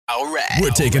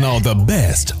We're taking all the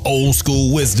best old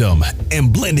school wisdom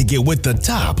and blending it with the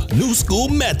top new school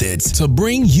methods to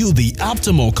bring you the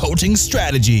optimal coaching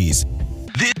strategies.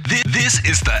 This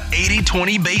is the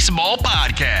 80-20 Baseball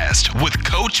Podcast with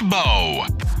Coach Bo.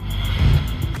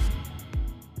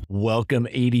 Welcome,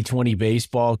 80-20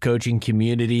 Baseball coaching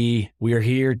community. We are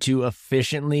here to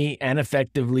efficiently and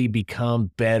effectively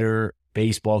become better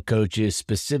baseball coaches,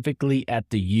 specifically at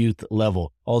the youth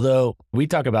level. Although we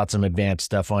talk about some advanced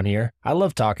stuff on here, I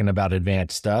love talking about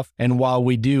advanced stuff. And while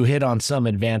we do hit on some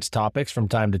advanced topics from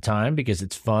time to time because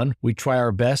it's fun, we try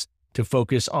our best to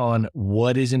focus on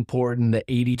what is important, the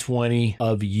 80-20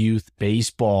 of youth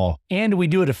baseball. And we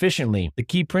do it efficiently. The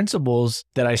key principles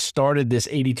that I started this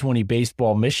 80-20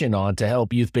 baseball mission on to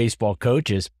help youth baseball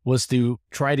coaches was to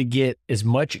try to get as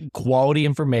much quality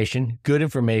information, good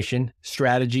information,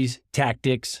 strategies,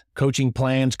 tactics, coaching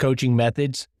plans, coaching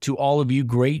methods to all of you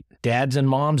great dads and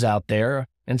moms out there.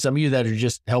 And some of you that are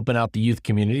just helping out the youth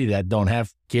community that don't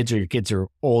have kids or your kids are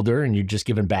older and you're just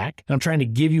giving back. And I'm trying to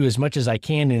give you as much as I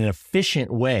can in an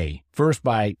efficient way. First,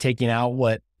 by taking out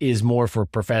what is more for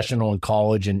professional and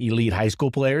college and elite high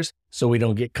school players, so we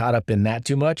don't get caught up in that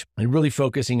too much, and really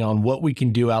focusing on what we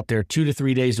can do out there 2 to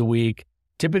 3 days a week,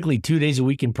 typically 2 days a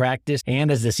week in practice.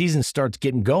 And as the season starts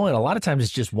getting going, a lot of times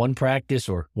it's just one practice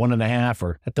or 1.5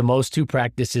 or at the most 2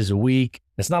 practices a week.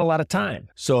 It's not a lot of time.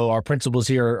 So our principles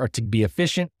here are to be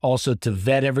efficient, also to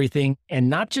vet everything, and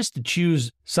not just to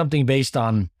choose something based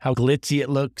on how glitzy it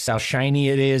looks, how shiny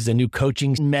it is, the new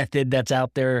coaching method that's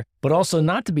out there, but also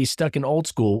not to be stuck in old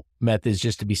school methods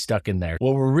just to be stuck in there.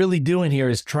 What we're really doing here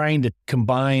is trying to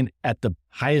combine at the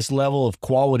highest level of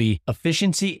quality,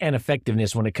 efficiency, and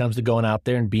effectiveness when it comes to going out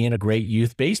there and being a great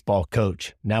youth baseball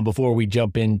coach. Now, before we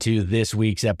jump into this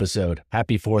week's episode,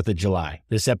 happy 4th of July.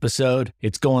 This episode,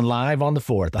 it's going live on the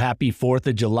 4th. Happy 4th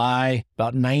of July.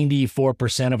 About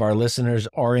 94% of our listeners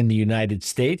are in the United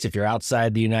States. If you're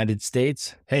outside the United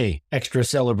States, hey, extra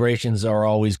celebrations are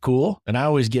always cool. And I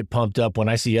always get pumped up when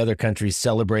I see other countries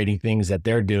celebrating things that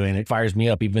they're doing. It fires me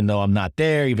up even though I'm not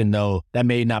there, even though that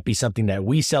may not be something that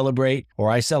we celebrate or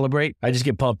I celebrate. I just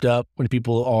get pumped up when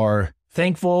people are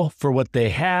thankful for what they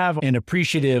have and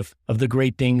appreciative of the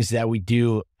great things that we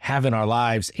do have in our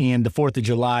lives. And the 4th of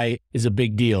July is a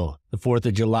big deal. The 4th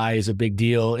of July is a big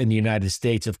deal in the United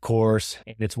States, of course,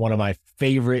 and it's one of my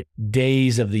favorite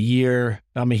days of the year.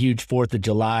 I'm a huge 4th of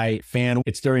July fan.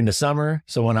 It's during the summer,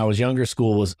 so when I was younger,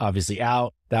 school was obviously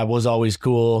out. That was always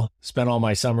cool. Spent all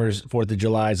my summers, 4th of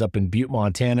July's up in Butte,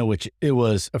 Montana, which it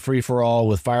was a free-for-all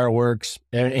with fireworks.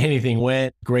 Anything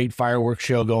went. Great fireworks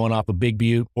show going off of Big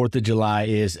Butte. 4th of July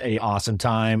is an awesome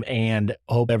time, and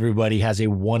hope everybody has a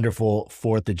wonderful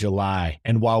 4th of July.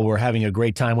 And while we're having a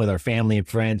great time with our family and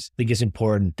friends, I think it's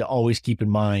important to always keep in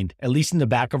mind, at least in the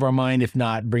back of our mind, if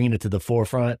not bringing it to the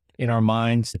forefront in our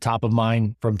minds, the top of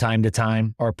mind from time to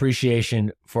time, our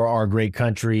appreciation for our great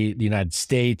country, the United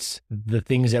States, the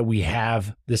things that we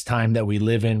have, this time that we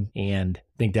live in, and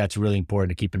I think that's really important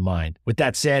to keep in mind. With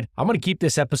that said, I'm going to keep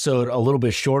this episode a little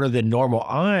bit shorter than normal.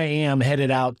 I am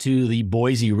headed out to the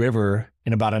Boise River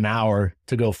in about an hour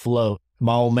to go float.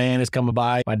 My old man is coming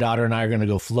by. My daughter and I are going to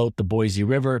go float the Boise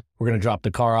River. We're going to drop the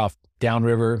car off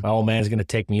downriver. My old man is going to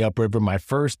take me upriver. My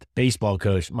first baseball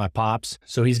coach, my pops.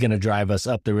 So he's going to drive us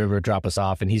up the river, drop us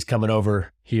off, and he's coming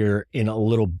over here in a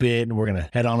little bit, and we're going to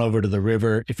head on over to the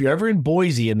river. If you're ever in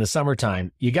Boise in the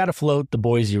summertime, you got to float the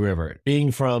Boise River.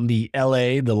 Being from the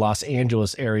LA, the Los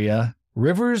Angeles area,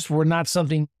 rivers were not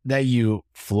something that you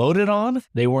floated on.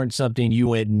 They weren't something you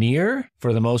went near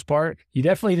for the most part. You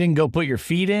definitely didn't go put your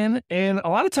feet in. And a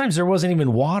lot of times there wasn't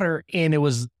even water and it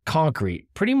was concrete.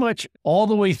 Pretty much all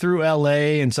the way through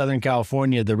LA and Southern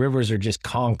California, the rivers are just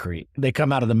concrete. They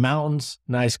come out of the mountains,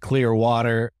 nice clear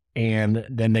water, and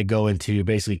then they go into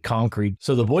basically concrete.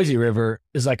 So the Boise River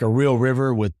is like a real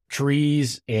river with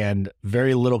trees and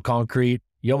very little concrete.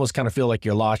 You almost kind of feel like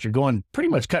you're lost. You're going pretty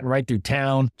much cutting right through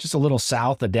town, just a little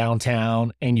south of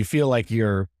downtown, and you feel like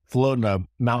you're floating a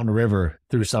mountain river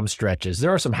through some stretches. There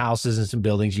are some houses and some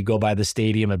buildings. You go by the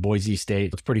stadium at Boise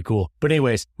State. It's pretty cool. But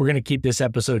anyways, we're going to keep this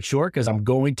episode short because I'm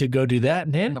going to go do that.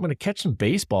 And then I'm going to catch some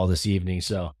baseball this evening.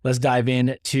 So let's dive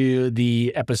into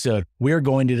the episode. We're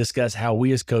going to discuss how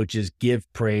we as coaches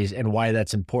give praise and why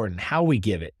that's important, how we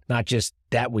give it, not just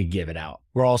that we give it out.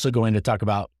 We're also going to talk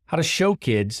about how to show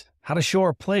kids, how to show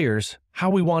our players how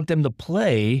we want them to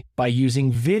play by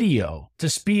using video to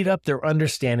speed up their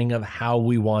understanding of how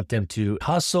we want them to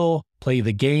hustle, play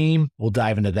the game. We'll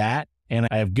dive into that. And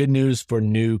I have good news for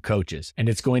new coaches, and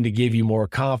it's going to give you more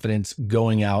confidence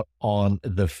going out on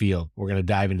the field. We're going to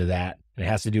dive into that. It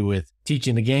has to do with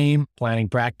teaching the game, planning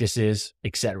practices,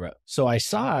 etc. So I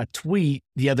saw a tweet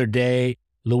the other day,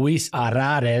 Luis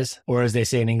Arraez, or as they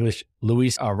say in English,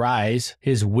 Luis Arraez,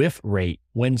 his whiff rate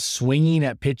when swinging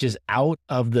at pitches out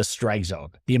of the strike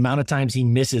zone. The amount of times he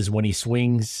misses when he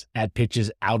swings at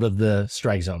pitches out of the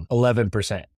strike zone,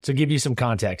 11%. To give you some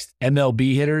context,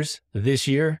 MLB hitters this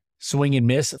year, swing and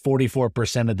miss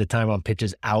 44% of the time on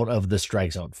pitches out of the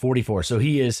strike zone, 44. So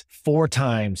he is 4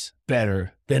 times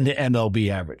better than the MLB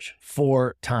average,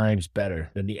 4 times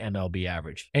better than the MLB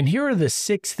average. And here are the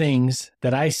 6 things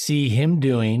that I see him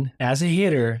doing as a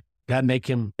hitter that make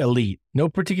him elite. No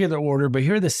particular order, but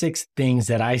here are the 6 things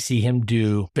that I see him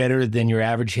do better than your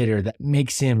average hitter that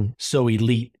makes him so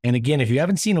elite. And again, if you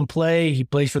haven't seen him play, he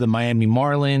plays for the Miami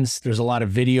Marlins. There's a lot of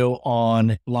video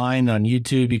online on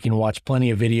YouTube. You can watch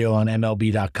plenty of video on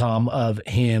MLB.com of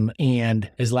him. And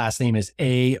his last name is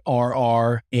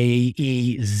Arraez.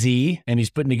 And he's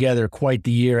putting together quite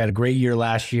the year. Had a great year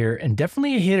last year. And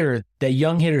definitely a hitter that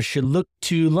young hitters should look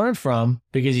to learn from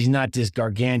because he's not this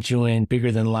gargantuan,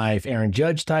 bigger than life Aaron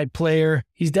Judge type player.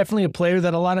 He's definitely a player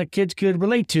that a lot of kids could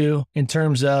relate to in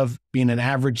terms of being an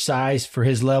average size for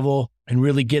his level and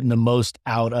really getting the most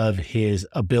out of his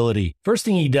ability. First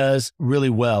thing he does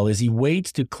really well is he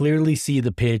waits to clearly see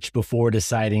the pitch before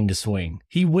deciding to swing.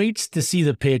 He waits to see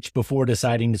the pitch before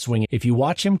deciding to swing. If you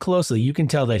watch him closely, you can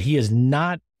tell that he is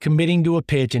not committing to a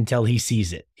pitch until he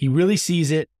sees it. He really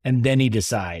sees it and then he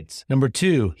decides. Number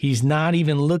 2, he's not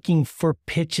even looking for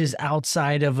pitches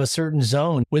outside of a certain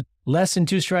zone. With less than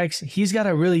 2 strikes, he's got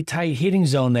a really tight hitting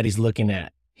zone that he's looking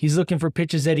at. He's looking for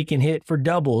pitches that he can hit for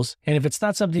doubles. And if it's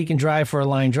not something he can drive for a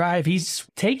line drive, he's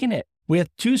taking it.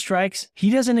 With 2 strikes, he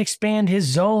doesn't expand his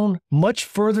zone much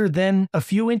further than a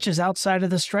few inches outside of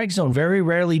the strike zone. Very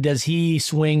rarely does he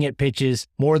swing at pitches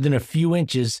more than a few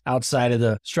inches outside of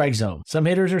the strike zone. Some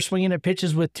hitters are swinging at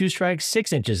pitches with 2 strikes,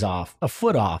 6 inches off, a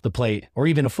foot off the plate, or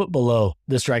even a foot below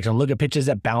the strike zone. Look at pitches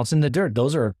that bounce in the dirt.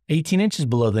 Those are 18 inches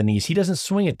below the knees. He doesn't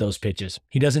swing at those pitches.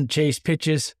 He doesn't chase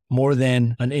pitches more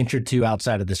than an inch or 2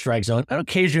 outside of the strike zone. And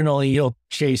occasionally he'll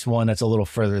chase one that's a little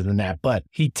further than that, but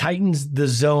he tightens the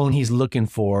zone he's looking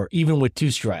for, even with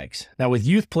 2 strikes. Now with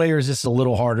youth players, this is a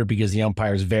little harder because the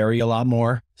umpires vary a lot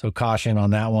more. So caution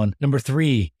on that one. Number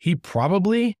 3, he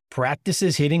probably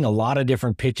practices hitting a lot of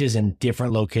different pitches in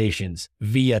different locations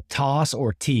via toss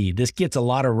or tee. This gets a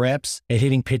lot of reps at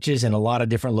hitting pitches in a lot of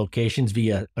different locations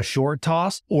via a short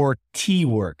toss or tee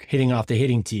work, hitting off the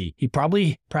hitting tee. He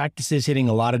probably practices hitting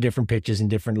a lot of different pitches in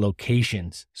different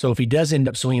locations. So if he does end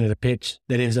up swinging at a pitch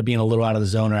that ends up being a little out of the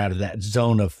zone or out of that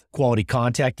zone of quality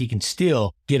contact, he can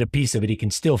still get a piece of it. He can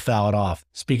still foul it off.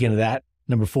 Speaking of that,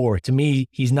 Number 4, to me,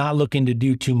 he's not looking to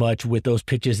do too much with those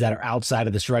pitches that are outside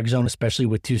of the strike zone, especially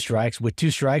with 2 strikes. With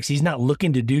 2 strikes, he's not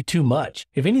looking to do too much.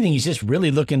 If anything, he's just really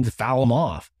looking to foul them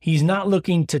off. He's not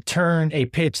looking to turn a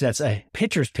pitch that's a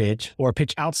pitcher's pitch or a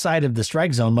pitch outside of the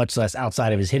strike zone, much less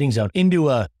outside of his hitting zone, into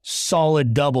a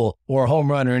solid double or a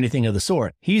home run or anything of the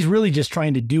sort. He's really just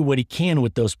trying to do what he can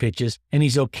with those pitches, and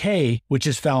he's okay with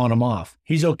just fouling them off.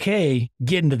 He's okay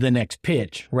getting to the next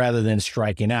pitch rather than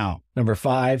striking out. Number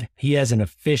 5, he has an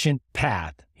efficient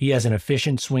path. He has an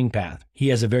efficient swing path. He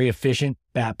has a very efficient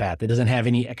bat path that doesn't have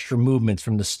any extra movements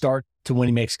from the start to when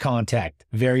he makes contact.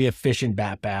 Very efficient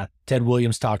bat path. Ted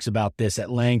Williams talks about this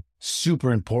at length.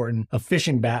 Super important.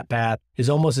 Efficient bat path is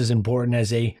almost as important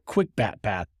as a quick bat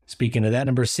path. Speaking of that,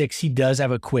 number 6, he does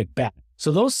have a quick bat.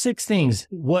 So those 6 things,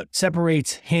 what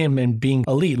separates him and being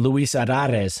elite, Luis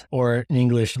Arraez, or in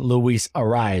English, Luis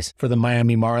Arraez, for the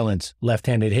Miami Marlins,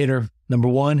 left-handed hitter. Number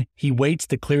 1, he waits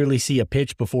to clearly see a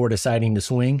pitch before deciding to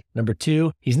swing. Number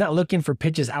 2, he's not looking for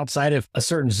pitches outside of a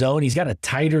certain zone. He's got a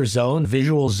tighter zone,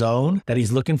 visual zone that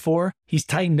he's looking for. He's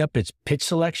tightened up his pitch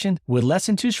selection with less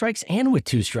than 2 strikes and with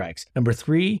 2 strikes. Number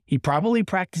 3, he probably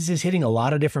practices hitting a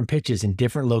lot of different pitches in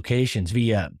different locations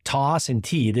via toss and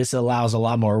tee. This allows a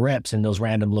lot more reps in those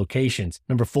random locations.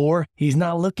 Number 4, he's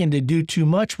not looking to do too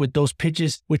much with those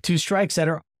pitches with 2 strikes that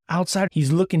are outside.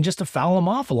 He's looking just to foul them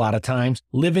off a lot of times,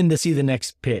 living to see the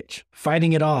next pitch,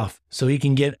 fighting it off so he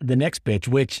can get the next pitch,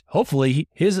 which hopefully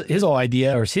his whole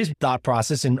idea or his thought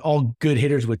process, and all good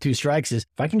hitters with 2 strikes, is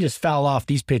if I can just foul off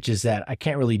these pitches that I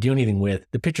can't really do anything with,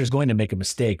 the pitcher's going to make a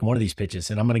mistake in one of these pitches,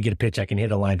 and I'm going to get a pitch I can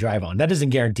hit a line drive on. That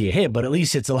doesn't guarantee a hit, but at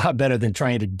least it's a lot better than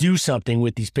trying to do something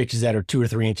with these pitches that are 2 or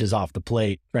 3 inches off the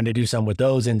plate. Trying to do something with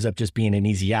those ends up just being an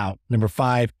easy out. Number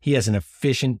 5, he has an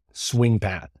efficient swing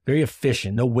path. Very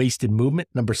efficient, no wasted movement.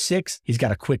 Number 6, he's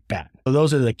got a quick bat. So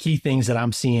those are the key things that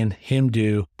I'm seeing him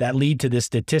do that lead to this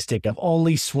statistic of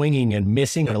only swinging and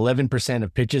missing 11%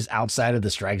 of pitches outside of the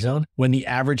strike zone when the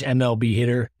average MLB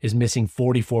hitter is missing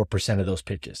 44% of those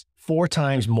pitches. 4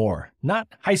 times more. Not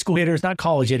high school hitters, not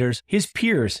college hitters. His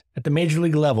peers at the major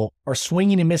league level are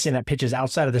swinging and missing at pitches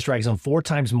outside of the strike zone 4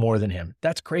 times more than him.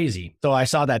 That's crazy. So I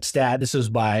saw that stat. This was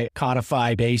by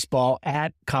Codify Baseball,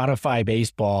 at Codify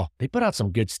Baseball. They put out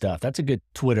some good stuff. That's a good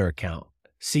Twitter account.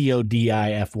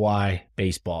 CODIFY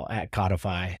Baseball, at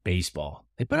Codify Baseball.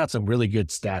 They put out some really good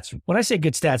stats. When I say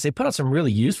good stats, they put out some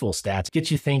really useful stats,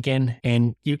 get you thinking,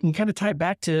 and you can kind of tie it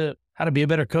back to how to be a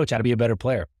better coach, how to be a better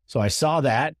player. So I saw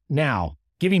that. Now,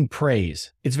 giving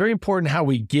praise. It's very important how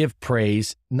we give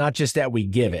praise, not just that we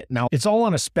give it. Now, it's all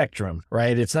on a spectrum,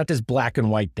 right? It's not this black and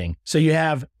white thing. So you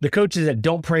have the coaches that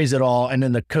don't praise at all, and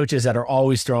then the coaches that are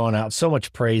always throwing out so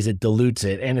much praise, it dilutes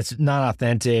it, and it's not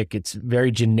authentic. It's very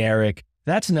generic.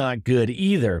 That's not good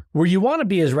either. Where you want to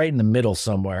be is right in the middle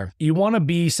somewhere. You want to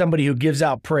be somebody who gives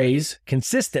out praise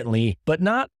consistently, but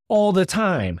not all the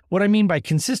time. What I mean by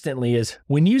consistently is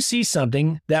when you see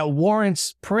something that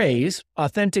warrants praise,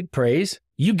 authentic praise,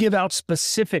 you give out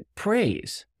specific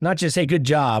praise. Not just, hey, good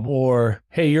job, or,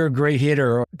 hey, you're a great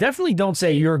hitter. Definitely don't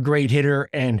say you're a great hitter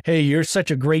and, hey, you're such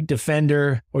a great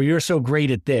defender, or you're so great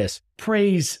at this.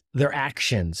 Praise their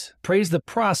actions. Praise the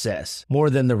process more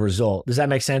than the result. Does that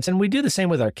make sense? And we do the same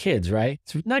with our kids, right?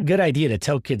 It's not a good idea to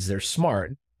tell kids they're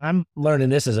smart. I'm learning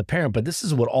this as a parent, but this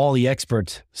is what all the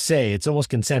experts say. It's almost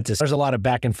consensus. There's a lot of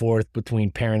back and forth between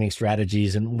parenting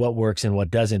strategies and what works and what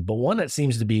doesn't. But one that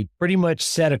seems to be pretty much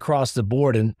set across the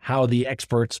board in how the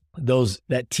experts, those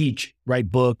that teach,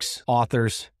 write books,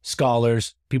 authors,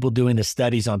 scholars, people doing the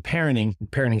studies on parenting and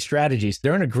parenting strategies,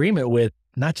 they're in agreement with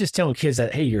not just telling kids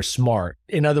that, hey, you're smart.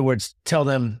 In other words, tell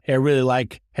them, hey, I really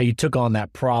like how you took on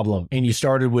that problem and you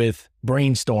started with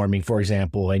brainstorming, for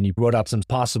example, and you wrote out some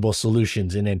possible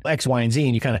solutions and then X, Y, and Z,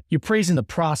 and you're praising the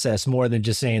process more than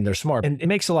just saying they're smart. And it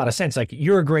makes a lot of sense. Like,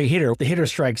 you're a great hitter. If the hitter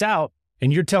strikes out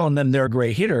and you're telling them they're a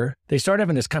great hitter, they start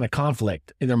having this kind of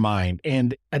conflict in their mind.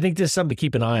 And I think this is something to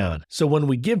keep an eye on. So when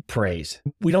we give praise,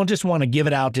 we don't just want to give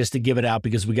it out just to give it out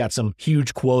because we got some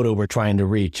huge quota we're trying to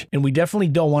reach. And we definitely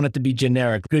don't want it to be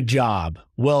generic. Good job.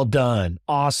 Well done.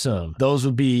 Awesome. Those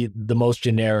would be the most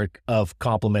generic of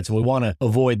compliments. And we want to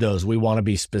avoid those. We want to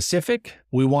be specific.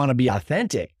 We want to be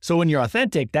authentic. So when you're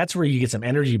authentic, that's where you get some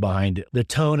energy behind it. The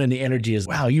tone and the energy is,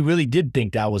 wow, you really did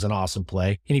think that was an awesome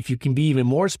play. And if you can be even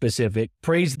more specific,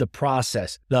 praise the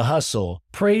process, the hustle,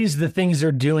 praise the things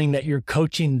they're doing that you're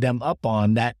coaching them up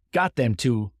on that got them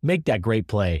to make that great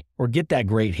play or get that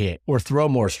great hit or throw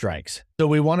more strikes. So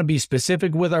we want to be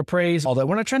specific with our praise, although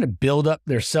we're not trying to build up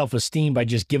their self-esteem by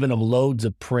just giving them loads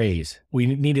of praise. We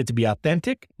need it to be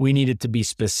authentic. We need it to be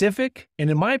specific. And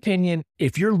in my opinion,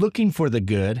 if you're looking for the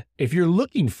good, if you're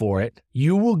looking for it,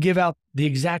 you will give out the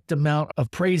exact amount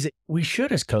of praise that we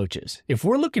should as coaches. If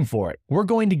we're looking for it, we're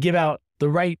going to give out the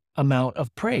right amount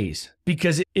of praise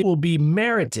because it will be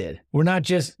merited. We're not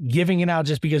just giving it out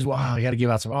just because, wow, I got to give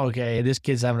out some, okay, this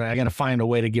kid's having, I got to find a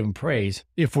way to give him praise.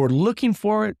 If we're looking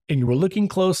for it and we're looking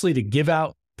closely to give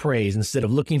out praise instead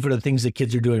of looking for the things that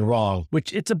kids are doing wrong,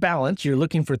 which it's a balance. You're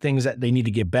looking for things that they need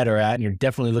to get better at, and you're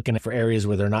definitely looking for areas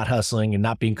where they're not hustling and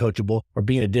not being coachable or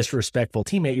being a disrespectful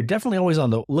teammate. You're definitely always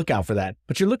on the lookout for that,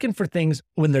 but you're looking for things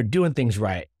when they're doing things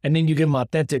right. And then you give them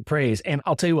authentic praise. And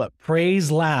I'll tell you what,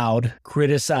 praise loud,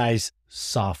 criticize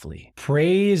softly.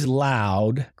 Praise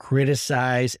loud,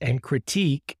 criticize, and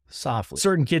critique softly.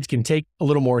 Certain kids can take a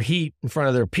little more heat in front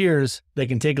of their peers. They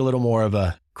can take a little more of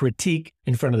a critique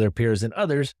in front of their peers than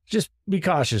others. Just be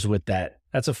cautious with that.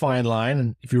 That's a fine line.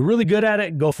 And if you're really good at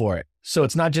it, go for it. So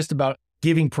it's not just about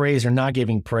giving praise or not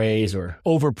giving praise or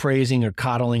overpraising or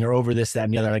coddling or over this, that,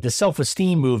 and the other. Like the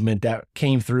self-esteem movement that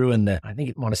came through in I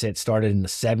want to say it started in the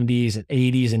 70s and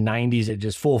 80s and 90s at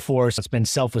just full force. It's been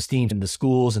self-esteem in the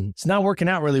schools and it's not working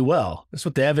out really well. That's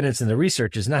what the evidence and the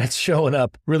research is not showing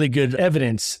up really good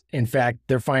evidence. In fact,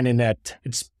 they're finding that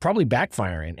it's probably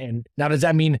backfiring. And now does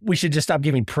that mean we should just stop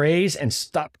giving praise and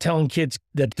stop telling kids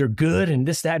that they're good and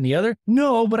this, that, and the other?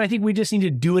 No, but I think we just need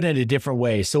to do it in a different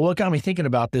way. So what got me thinking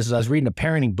about this is I was reading a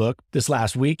parenting book this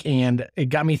last week, and it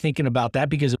got me thinking about that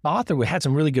because the author had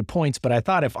some really good points, but I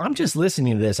thought if I'm just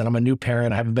listening to this and I'm a new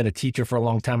parent, I haven't been a teacher for a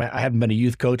long time, I haven't been a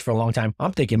youth coach for a long time,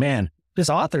 I'm thinking, man, this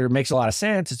author makes a lot of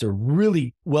sense. It's a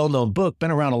really well-known book,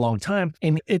 been around a long time.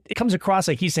 And it comes across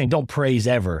like he's saying, don't praise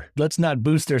ever. Let's not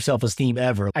boost their self-esteem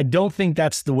ever. I don't think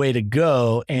that's the way to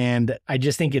go. And I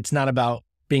just think it's not about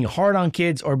being hard on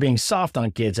kids or being soft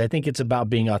on kids. I think it's about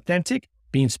being authentic,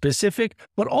 being specific,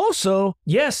 but also,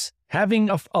 yes, Having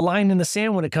a line in the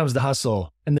sand when it comes to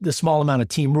hustle and the small amount of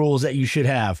team rules that you should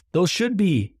have, those should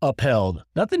be upheld.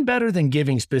 Nothing better than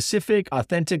giving specific,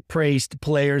 authentic praise to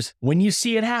players when you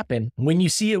see it happen, when you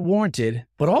see it warranted,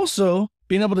 but also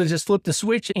being able to just flip the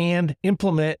switch and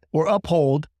implement or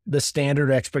uphold the standard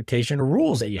expectation or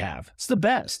rules that you have. It's the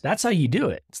best. That's how you do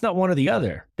it. It's not one or the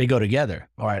other. They go together.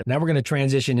 All right, now we're going to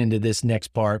transition into this next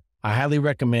part. I highly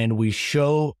recommend we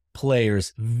show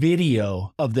players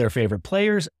video of their favorite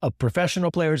players, of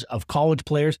professional players, of college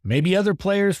players, maybe other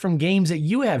players from games that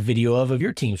you have video of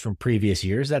your teams from previous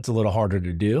years. That's a little harder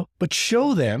to do, but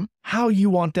show them how you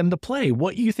want them to play,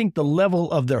 what you think the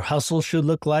level of their hustle should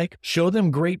look like. Show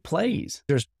them great plays.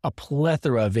 There's a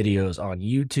plethora of videos on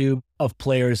YouTube of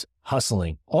players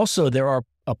hustling. Also, there are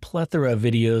a plethora of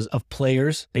videos of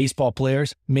players, baseball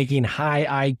players, making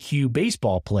high IQ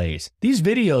baseball plays. These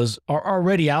videos are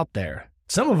already out there.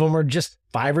 Some of them are just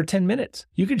 5 or 10 minutes.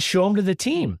 You could show them to the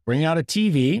team. Bring out a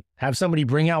TV, have somebody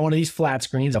bring out one of these flat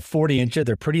screens, a 40-incher.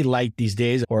 They're pretty light these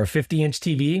days, or a 50-inch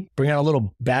TV. Bring out a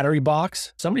little battery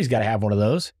box. Somebody's got to have one of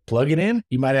those. Plug it in.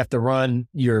 You might have to run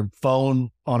your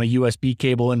phone on a USB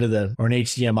cable or an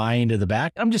HDMI into the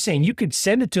back. I'm just saying you could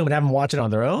send it to them and have them watch it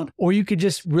on their own, or you could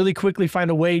just really quickly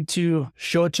find a way to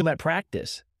show it to them at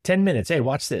practice. 10 minutes. Hey,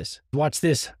 watch this. Watch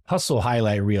this hustle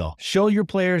highlight reel. Show your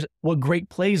players what great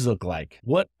plays look like,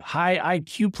 what high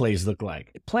IQ plays look like.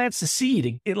 It plants the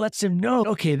seed. It lets them know,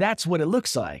 okay, that's what it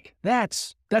looks like.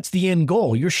 That's the end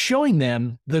goal. You're showing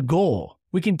them the goal.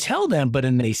 We can tell them, but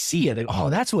then they see it. Oh,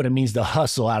 that's what it means to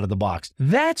hustle out of the box.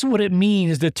 That's what it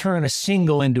means to turn a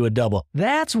single into a double.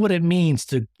 That's what it means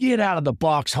to get out of the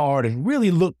box hard and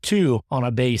really look two on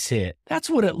a base hit. That's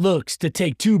what it looks to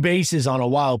take 2 bases on a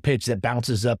wild pitch that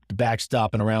bounces up the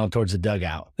backstop and around towards the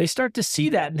dugout. They start to see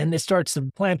that, and then it starts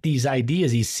to plant these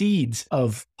ideas, these seeds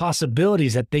of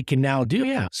possibilities that they can now do.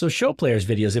 Yeah. So show players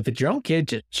videos. If it's your own kid,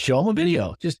 just show them a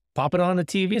video. Just pop it on the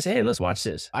TV and say, hey, let's watch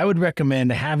this. I would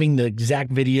recommend having the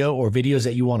exact video or videos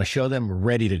that you want to show them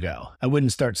ready to go. I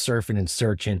wouldn't start surfing and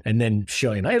searching and then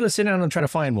showing, hey, let's sit down and try to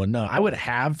find one. No, I would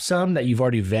have some that you've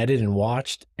already vetted and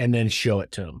watched and then show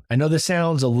it to them. I know this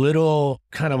sounds a little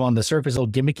kind of on the surface, a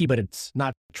little gimmicky, but it's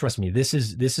not. Trust me, this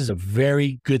is a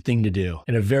very good thing to do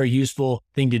and a very useful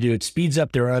thing to do. It speeds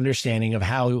up their understanding of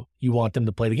how you want them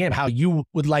to play the game, how you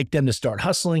would like them to start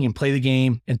hustling and play the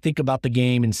game and think about the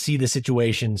game and see the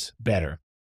situations better.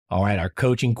 All right, our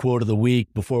coaching quote of the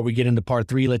week. Before we get into part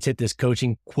 3, let's hit this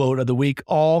coaching quote of the week.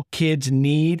 All kids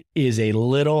need is a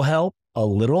little help, a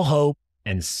little hope,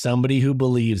 and somebody who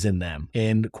believes in them.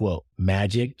 End quote.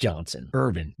 Magic Johnson.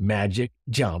 Irvin Magic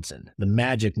Johnson, the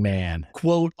Magic Man.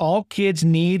 Quote, all kids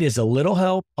need is a little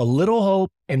help, a little hope,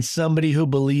 and somebody who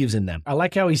believes in them. I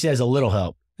like how he says a little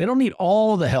help. They don't need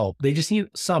all the help. They just need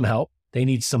some help. They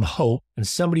need some hope and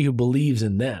somebody who believes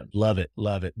in them. Love it.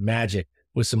 Love it. Magic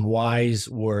with some wise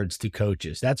words to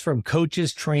coaches. That's from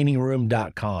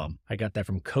coachestrainingroom.com. I got that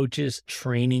from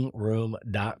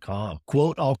coachestrainingroom.com.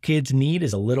 Quote, all kids need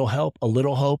is a little help, a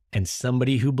little hope, and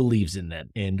somebody who believes in them.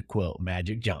 End quote.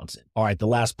 Magic Johnson. All right, the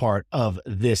last part of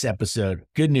this episode.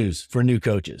 Good news for new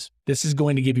coaches. This is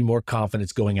going to give you more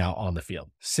confidence going out on the field.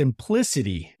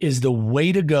 Simplicity is the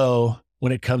way to go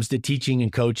when it comes to teaching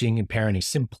and coaching and parenting.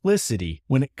 Simplicity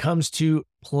when it comes to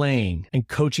playing and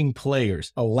coaching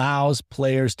players allows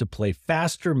players to play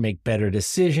faster, make better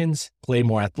decisions, play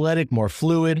more athletic, more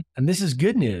fluid. And this is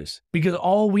good news because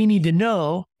all we need to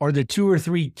know are the 2 or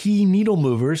 3 key needle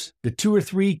movers, the 2 or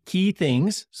 3 key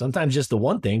things, sometimes just the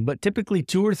one thing, but typically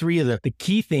 2 or 3 of the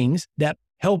key things that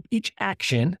help each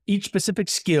action, each specific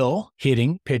skill,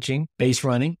 hitting, pitching, base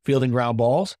running, fielding ground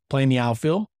balls, playing the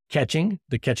outfield, catching,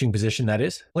 the catching position that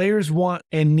is. Players want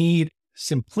and need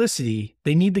simplicity.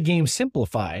 They need the game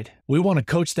simplified. We want to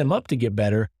coach them up to get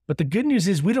better. But the good news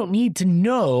is we don't need to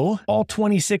know all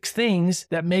 26 things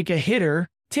that make a hitter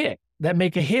tick, that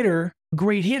make a hitter a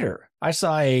great hitter. I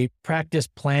saw a practice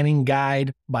planning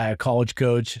guide by a college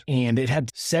coach, and it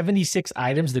had 76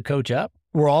 items to coach up.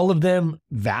 Were all of them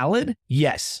valid?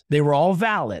 Yes, they were all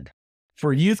valid.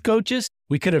 For youth coaches,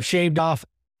 we could have shaved off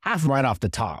half of them right off the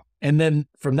top. And then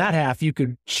from that half, you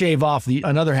could shave off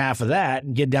another half of that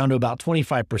and get down to about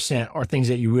 25% are things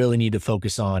that you really need to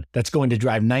focus on. That's going to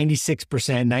drive 96%,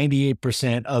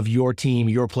 98% of your team,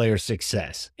 your player's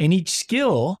success. And each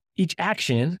skill, each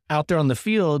action out there on the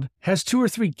field has 2 or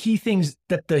 3 key things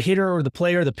that the hitter or the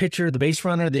player, the pitcher, the base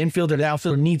runner, the infielder, the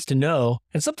outfielder needs to know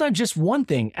and sometimes just one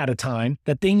thing at a time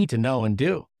that they need to know and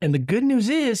do. And the good news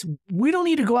is we don't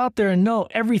need to go out there and know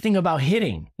everything about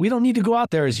hitting. We don't need to go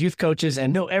out there as youth coaches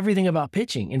and know everything about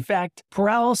pitching. In fact,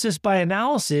 paralysis by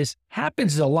analysis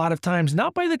happens a lot of times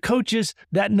not by the coaches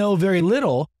that know very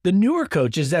little, the newer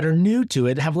coaches that are new to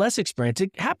it, have less experience.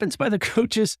 It happens by the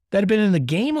coaches that have been in the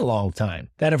game a long time,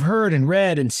 that have heard and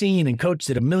read and seen and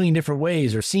coached it a million different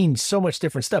ways or seen so much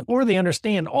different stuff, or they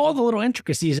understand all the little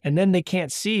intricacies and then they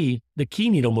can't see the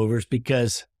key needle movers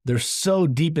because they're so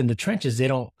deep in the trenches, they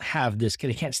don't have this,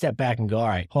 they can't step back and go, all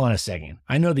right, hold on a second.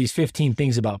 I know these 15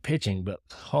 things about pitching, but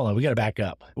hold on, we got to back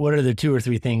up. What are the 2 or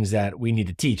 3 things that we need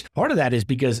to teach? Part of that is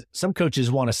because some coaches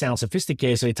want to sound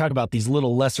sophisticated, so they talk about these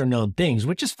little lesser known things,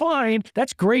 which is fine.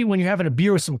 That's great when you're having a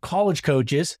beer with some college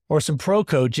coaches or some pro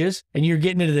coaches and you're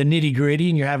getting into the nitty gritty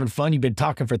and you're having fun. You've been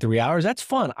talking for 3 hours. That's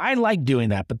fun. I like doing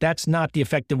that, but that's not the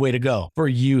effective way to go for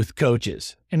youth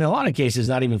coaches. In a lot of cases,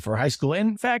 not even for high school.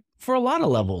 And in fact, for a lot of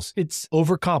levels, it's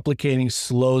overcomplicating,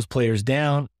 slows players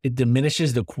down. It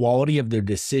diminishes the quality of their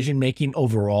decision-making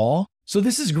overall. So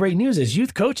this is great news. As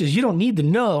youth coaches, you don't need to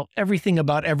know everything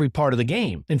about every part of the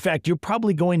game. In fact, you're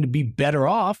probably going to be better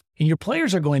off, and your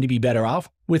players are going to be better off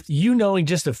with you knowing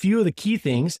just a few of the key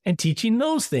things and teaching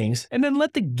those things. And then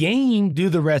let the game do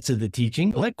the rest of the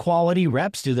teaching. Let quality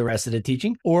reps do the rest of the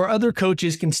teaching. Or other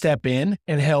coaches can step in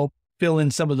and help fill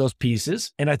in some of those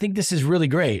pieces. And I think this is really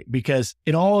great because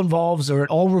it all revolves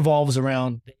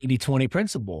around the 80-20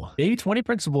 principle. The 80-20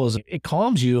 principle is it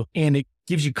calms you and it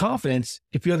gives you confidence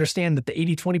if you understand that the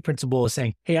 80-20 principle is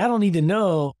saying, hey, I don't need to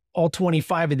know all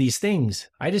 25 of these things.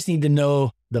 I just need to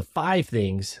know the 5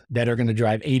 things that are going to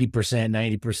drive 80%,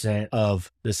 90% of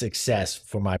the success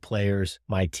for my players,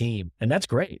 my team. And that's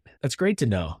great. That's great to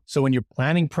know. So when you're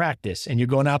planning practice and you're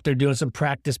going out there doing some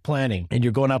practice planning and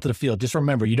you're going out to the field, just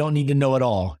remember, you don't need to know it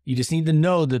all. You just need to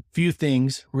know the few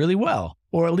things really well,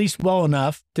 or at least well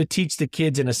enough to teach the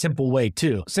kids in a simple way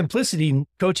too. Simplicity,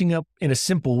 coaching up in a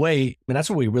simple way, and that's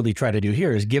what we really try to do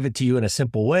here is give it to you in a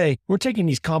simple way. We're taking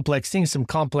these complex things, some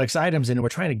complex items, and we're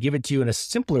trying to give it to you in a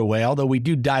simpler way, although we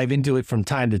do dive into it from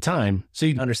time to time so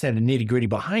you can understand the nitty-gritty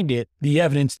behind it, the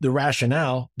evidence, the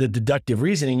rationale, the deductive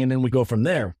reasoning, and then we go from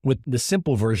there with the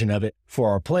simple version of it for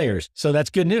our players. So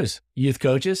that's good news. Youth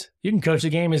coaches, you can coach the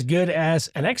game as good as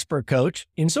an expert coach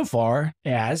insofar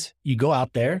as you go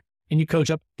out there and you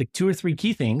coach up the 2 or 3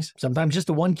 key things, sometimes just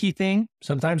the 1 key thing,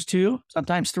 sometimes 2,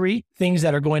 sometimes 3, things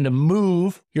that are going to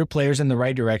move your players in the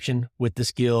right direction with the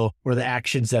skill or the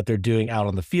actions that they're doing out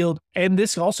on the field. And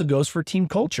this also goes for team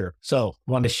culture. So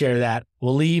I wanted to share that.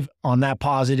 We'll leave on that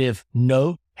positive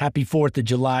note. Happy 4th of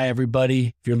July,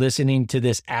 everybody. If you're listening to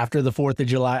this after the 4th of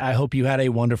July, I hope you had a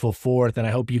wonderful 4th, and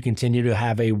I hope you continue to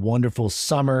have a wonderful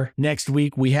summer. Next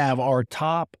week, we have our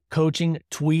top coaching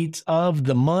tweets of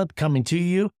the month coming to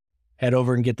you. Head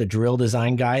over and get the drill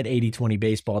design guide,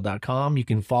 8020baseball.com. You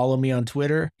can follow me on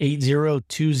Twitter,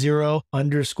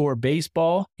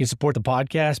 8020_baseball. You can support the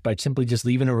podcast by simply just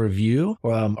leaving a review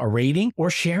or a rating or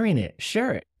sharing it.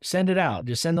 Share it. Send it out.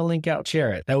 Just send the link out,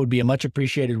 share it. That would be a much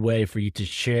appreciated way for you to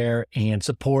share and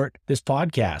support this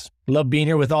podcast. Love being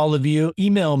here with all of you.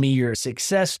 Email me your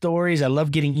success stories. I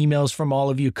love getting emails from all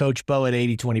of you. Coach Bo at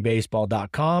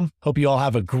 8020baseball.com. Hope you all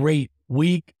have a great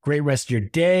week, great rest of your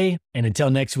day. And until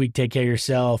next week, take care of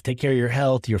yourself, take care of your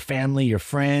health, your family, your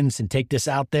friends, and take this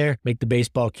out there. Make the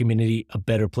baseball community a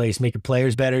better place. Make your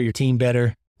players better, your team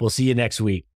better. We'll see you next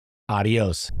week.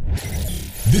 Adios.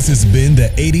 This has been the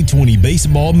 80-20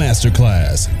 Baseball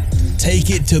Masterclass. Take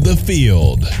it to the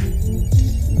field.